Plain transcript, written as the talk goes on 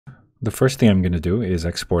The first thing I'm going to do is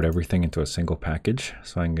export everything into a single package.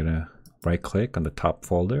 So I'm going to right click on the top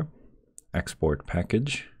folder, export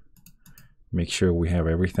package, make sure we have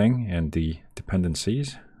everything and the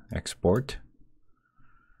dependencies, export.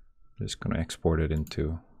 Just going to export it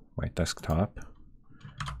into my desktop,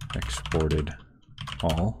 exported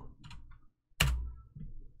all.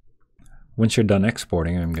 Once you're done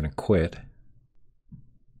exporting, I'm going to quit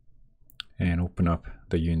and open up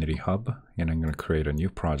the Unity Hub, and I'm going to create a new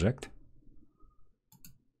project.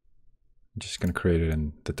 I'm just going to create it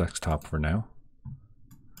in the desktop for now.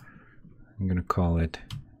 I'm going to call it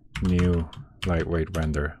New Lightweight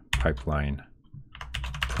Render Pipeline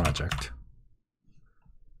Project.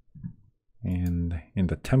 And in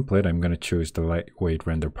the template, I'm going to choose the Lightweight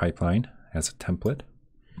Render Pipeline as a template.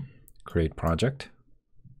 Create project.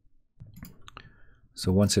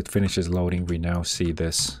 So once it finishes loading, we now see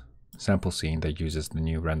this sample scene that uses the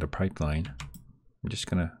new render pipeline. I'm just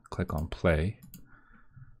going to click on play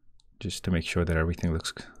just to make sure that everything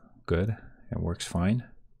looks good and works fine.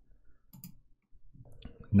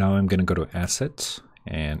 Now I'm going to go to Assets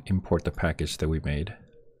and import the package that we made.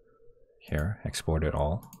 Here, export it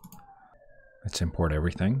all. Let's import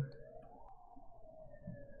everything.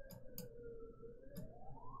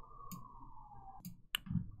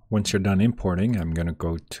 Once you're done importing, I'm going to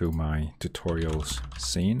go to my tutorials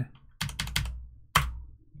scene.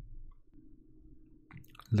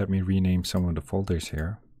 Let me rename some of the folders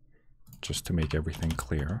here just to make everything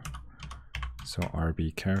clear. So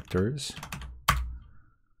RB characters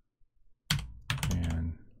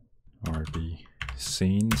and RB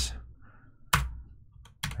scenes.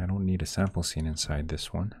 I don't need a sample scene inside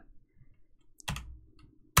this one.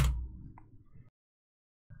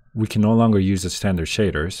 We can no longer use the standard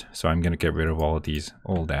shaders, so I'm going to get rid of all of these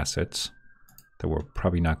old assets that we're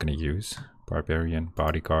probably not going to use. Barbarian,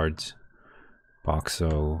 bodyguards,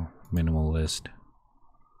 Boxo, minimalist.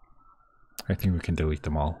 I think we can delete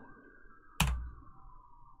them all.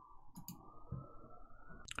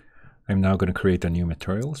 I'm now going to create the new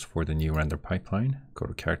materials for the new render pipeline. Go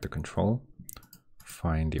to character control,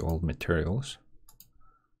 find the old materials.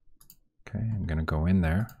 Okay, I'm going to go in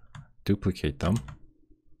there, duplicate them.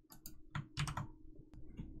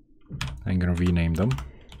 I'm going to rename them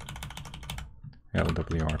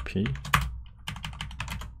LWRP.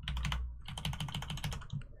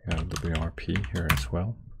 LWRP here as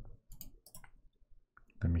well.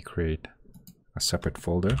 Let me create a separate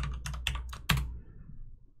folder.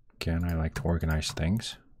 Again, I like to organize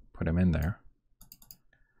things, put them in there.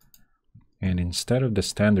 And instead of the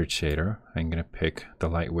standard shader, I'm going to pick the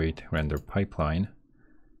lightweight render pipeline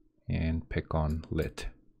and pick on lit.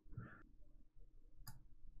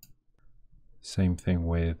 Same thing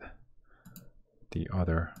with the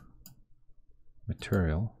other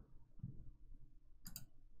material.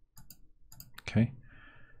 Okay,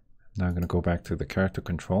 now I'm going to go back to the character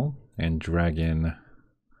control and drag in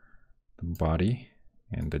the body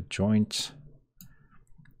and the joints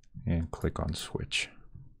and click on switch.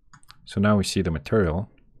 So now we see the material,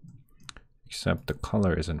 except the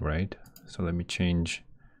color isn't right. So let me change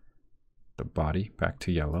the body back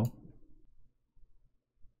to yellow.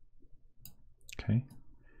 Okay.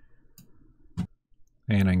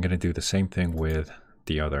 And I'm going to do the same thing with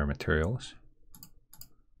the other materials.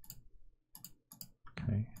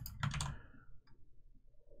 Okay.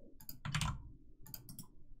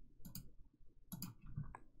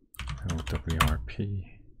 LWRP.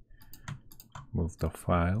 Move the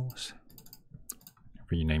files.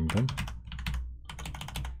 Rename them.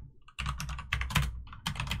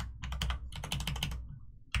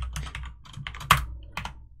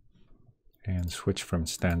 And switch from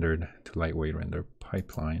standard to lightweight render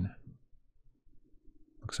pipeline.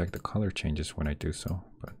 Looks like the color changes when I do so,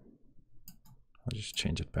 but I'll just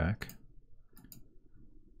change it back.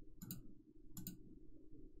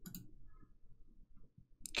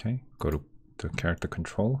 Okay, go to the character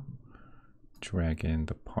control, drag in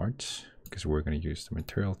the parts because we're going to use the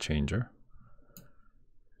material changer.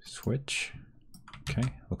 Switch.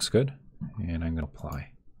 Okay, looks good. And I'm going to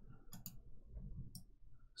apply.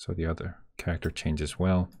 So the other character changes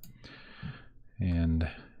well. And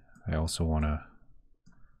I also want to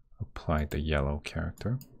apply the yellow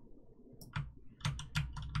character.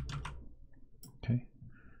 Okay.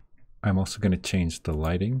 I'm also going to change the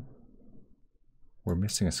lighting. We're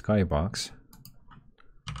missing a skybox.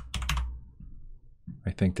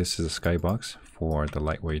 I think this is a skybox for the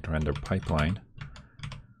lightweight render pipeline.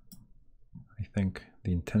 I think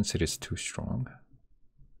the intensity is too strong.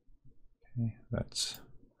 Okay, I'll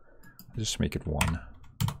just make it 1.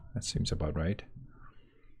 That seems about right.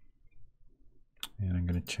 And I'm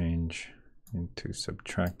going to change into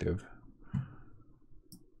subtractive.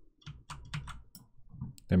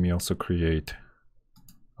 Let me also create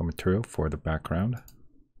a material for the background.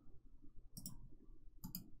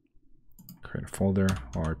 Create a folder,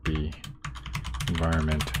 RP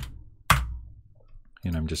environment,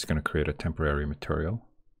 and I'm just going to create a temporary material.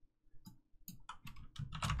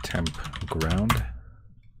 Temp ground.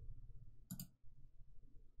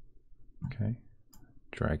 Okay,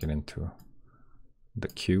 drag it into the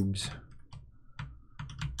cubes,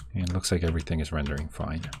 and it looks like everything is rendering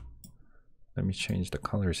fine. Let me change the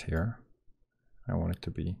colors here. I want it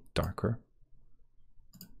to be darker.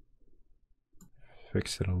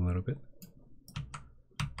 Fix it a little bit.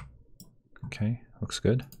 Okay, looks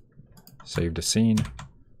good. Save the scene.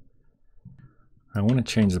 I want to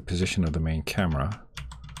change the position of the main camera.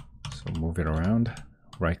 So move it around,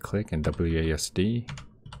 right click and WASD.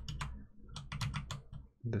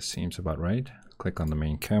 This seems about right. Click on the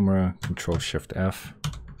main camera, Control Shift F.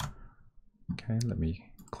 Okay, let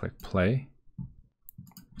me click play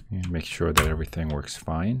and make sure that everything works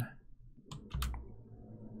fine.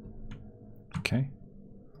 Okay.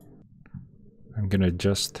 I'm going to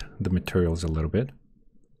adjust the materials a little bit.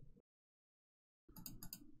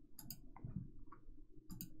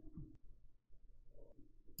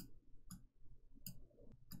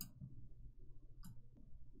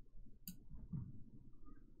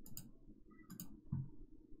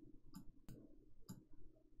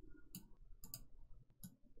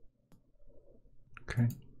 Okay.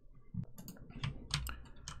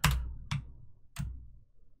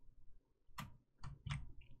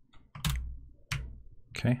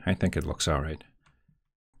 Okay, I think it looks all right.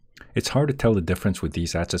 It's hard to tell the difference with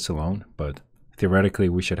these assets alone, but theoretically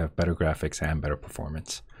we should have better graphics and better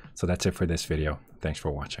performance. So that's it for this video. Thanks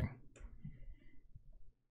for watching.